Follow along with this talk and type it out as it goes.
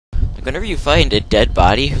Like, whenever you find a dead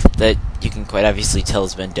body that you can quite obviously tell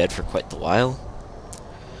has been dead for quite a while,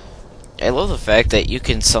 I love the fact that you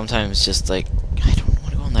can sometimes just, like, I don't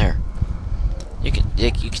want to go in there. You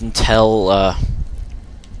can tell,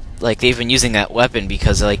 like, they've been using that weapon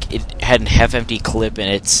because, like, it had a half-empty clip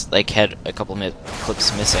and it's, like, had a couple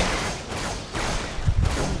clips missing.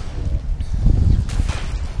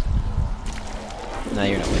 No,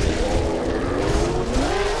 you're not with it.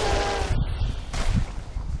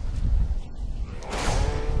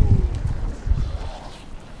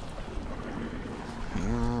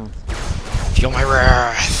 Feel my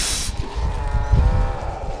wrath!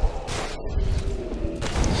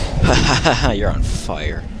 Hahaha, you're on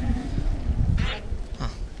fire. Huh.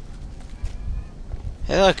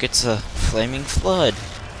 Hey look, it's a flaming flood.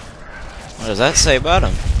 What does that say about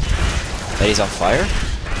him? That he's on fire?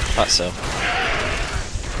 Thought so.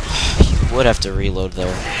 You would have to reload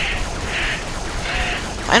there.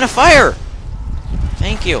 Line of fire!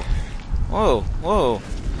 Thank you. Whoa, whoa.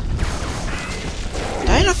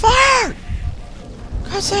 Line of fire!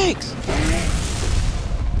 God's sakes!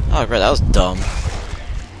 Oh, crap, that was dumb.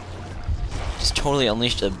 Just totally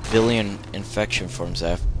unleashed a billion infection forms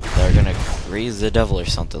that are gonna raise the devil or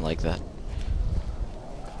something like that.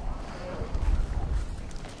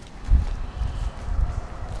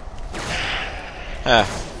 Ah.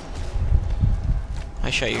 I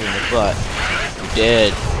shot you in the butt. You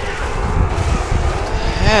did.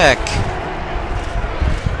 Heck!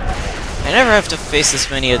 I never have to face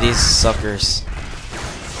this many of these suckers.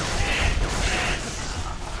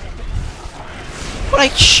 But I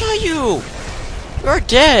shot you! You're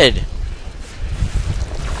dead!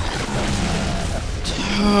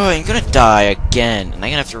 I'm gonna die again, and I'm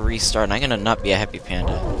gonna have to restart, and I'm gonna not be a happy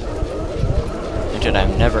panda. Granted,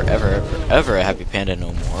 I'm never, ever, ever, ever a happy panda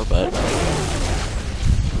no more, but...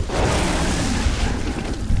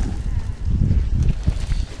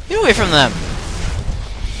 Get away from them!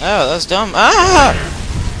 Oh, that was dumb. Ah!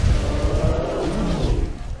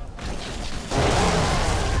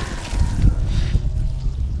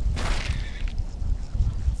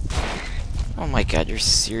 Oh my god, you're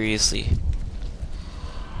seriously...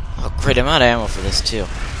 Oh great, I'm out of ammo for this too.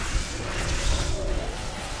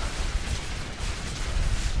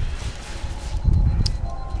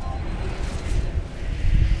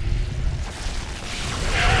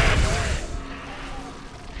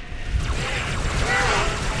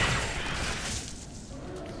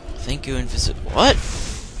 Thank you, What?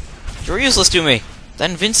 You're useless to me! That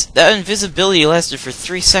invisibility lasted for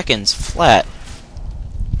 3 seconds, flat.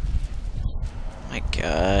 My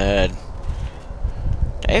god.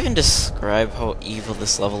 Did I even describe how evil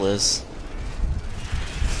this level is?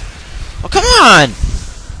 Oh, come on!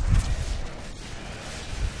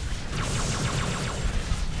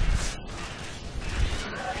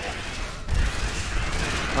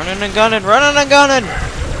 Running and gunning, running and gunning!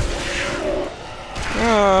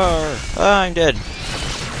 Oh, I'm dead.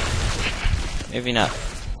 Maybe not.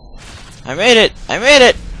 I made it! I made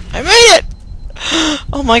it! I made it!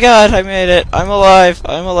 Oh my god, I made it! I'm alive!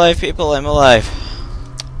 I'm alive, people! I'm alive!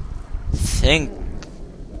 Thank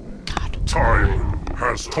God. Time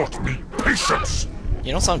has taught me patience.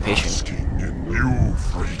 You don't sound patient. Basking in new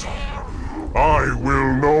freedom. I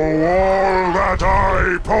will know all that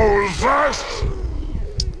I possess.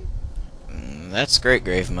 That's great,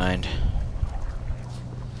 Gravemind.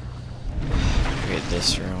 Create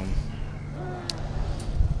this room.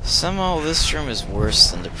 Somehow this room is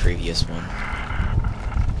worse than the previous one.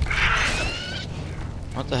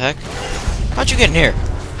 What the heck? How'd you get in here?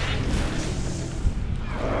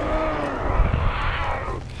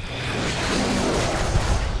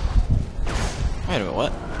 Wait a minute,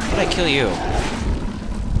 what? How did I kill you?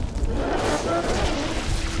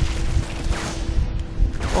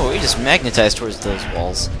 Oh, we just magnetized towards those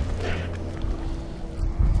walls.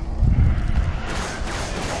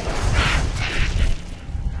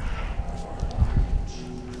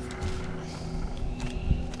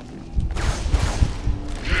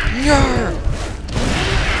 Yarr!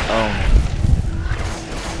 Oh.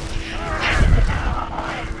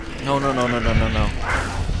 No, no, no, no, no, no, no.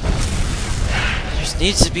 There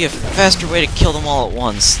needs to be a faster way to kill them all at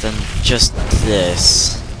once than just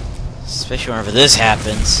this. Especially whenever this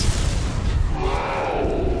happens.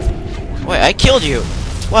 Wait, I killed you!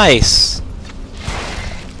 Twice!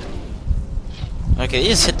 Okay, you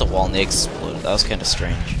just hit the wall and they exploded. That was kind of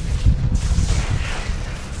strange.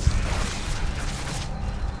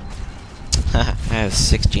 I have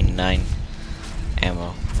 69 ammo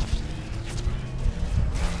left.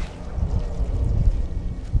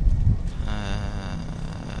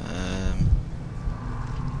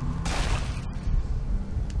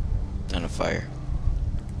 on a fire.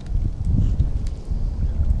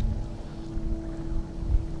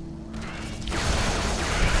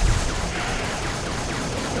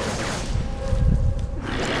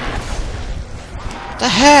 The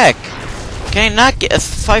heck? Can I not get a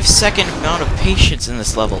 5-second amount of patience in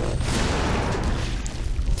this level?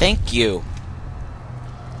 Thank you.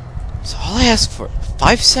 That's all I ask for.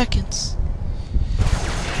 5 seconds.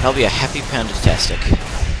 That'll be a happy panda-tastic.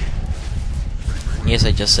 Yes,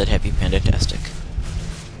 I just said happy panda-tastic.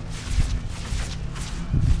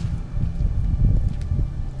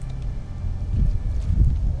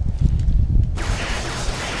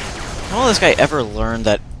 How will this guy ever learn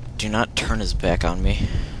that do not turn his back on me?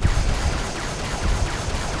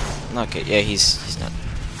 Okay, yeah, he's not.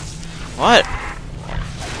 What?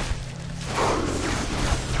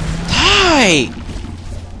 Die!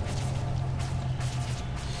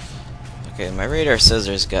 Okay, my radar says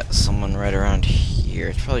there's got someone right around here.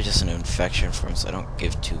 It's probably just an infection for him, so I don't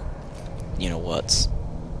give two you-know-whats.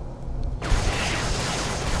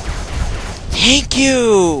 Thank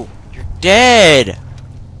you! You're dead!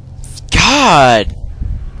 God!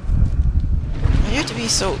 Why do you have to be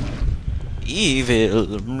so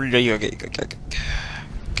evil?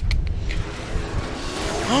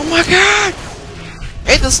 Oh my god!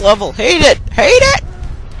 Hate this level! Hate it! Hate it!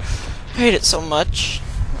 Hate it so much.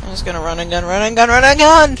 I was gonna run and gun, run and gun, run and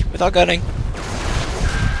gun! Without gunning.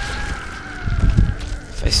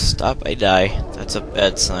 If I stop, I die. That's a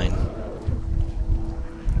bad sign.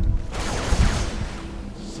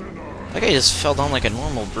 That guy just fell down like a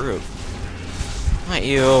normal brute. Not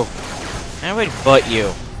you. Anybody but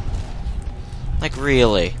you. Like,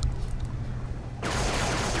 really.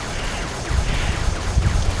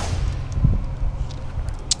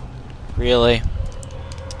 Really?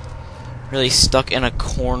 Really stuck in a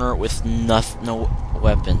corner with no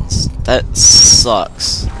weapons. That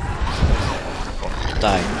sucks.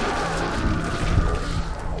 Die.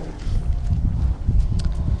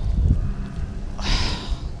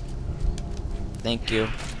 Thank you.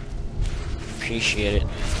 Appreciate it.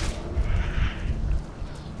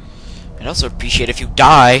 I'd also appreciate if you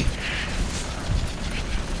die.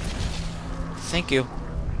 Thank you.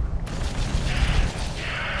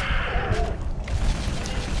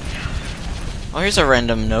 Oh, here's a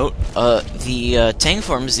random note. The tank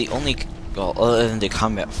form is the only, well, other than the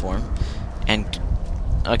combat form. And,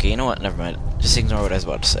 okay, you know what? Never mind. Just ignore what I was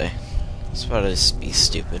about to say. I was about to be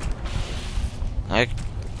stupid.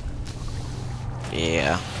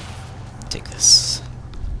 Yeah. Take this.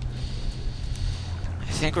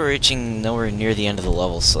 I think we're reaching nowhere near the end of the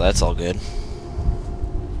level, so that's all good.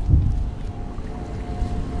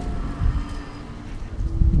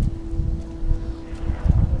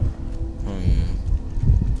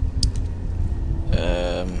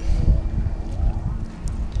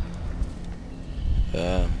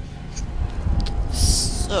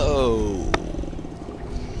 So,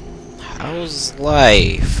 how's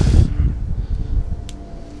life?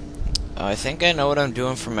 I think I know what I'm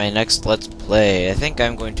doing for my next Let's Play. I think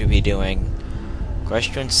I'm going to be doing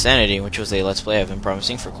Crush to Insanity, which was a Let's Play I've been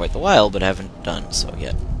promising for quite a while, but haven't done so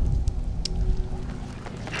yet.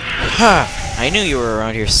 Ha! I knew you were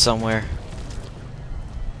around here somewhere.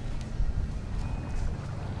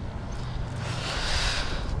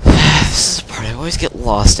 This is the part I always get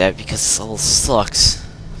lost at because this level sucks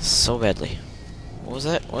so badly. What was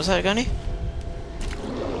that? What was that, Gunny?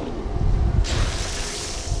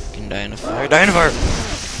 Die in a fire. Die in a fire!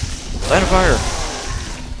 Die in a fire!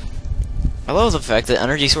 I love the fact that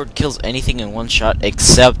Energy Sword kills anything in one shot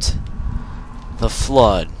except the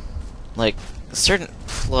Flood. Like, certain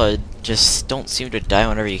Flood just don't seem to die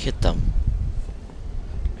whenever you hit them.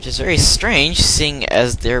 Which is very strange, seeing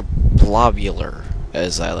as they're blobular,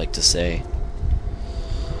 as I like to say.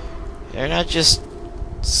 They're not just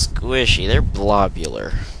squishy, they're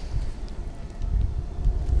blobular.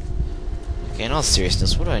 Okay, in all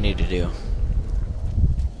seriousness, what do I need to do?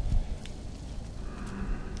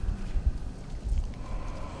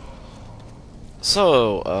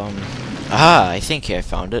 So, I think I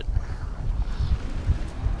found it.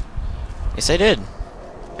 Yes, I did.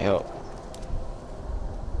 I hope.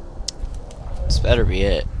 This better be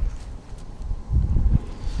it.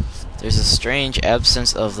 There's a strange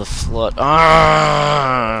absence of the flood. I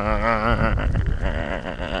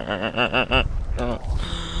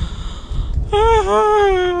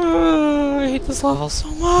hate this level so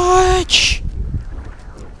much!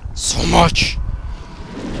 So much!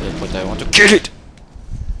 To the point that I want to kill it!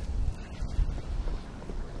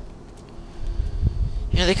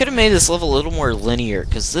 You know, they could have made this level a little more linear,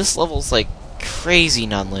 because this level's like crazy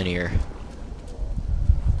non-linear.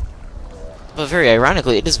 But very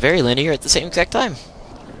ironically, it is very linear at the same exact time.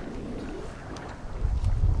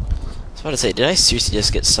 I was about to say, did I seriously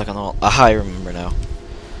just get stuck on the wall? Aha, I remember now.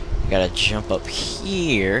 You gotta jump up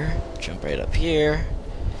here. Jump right up here.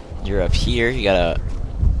 You're up here. You gotta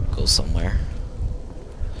go somewhere.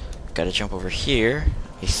 Gotta jump over here,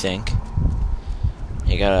 I think.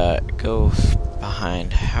 You gotta go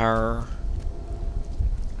behind her.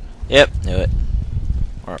 Yep, knew it.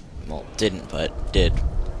 Or, well, didn't, but did.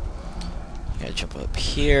 You gotta jump up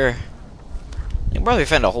here. You can probably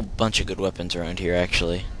find a whole bunch of good weapons around here,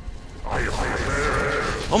 actually.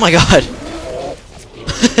 Oh my god!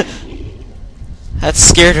 That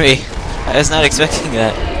scared me. I was not expecting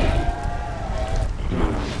that.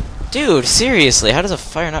 Dude, seriously, how does a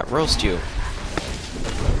fire not roast you?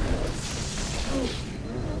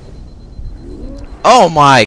 Oh my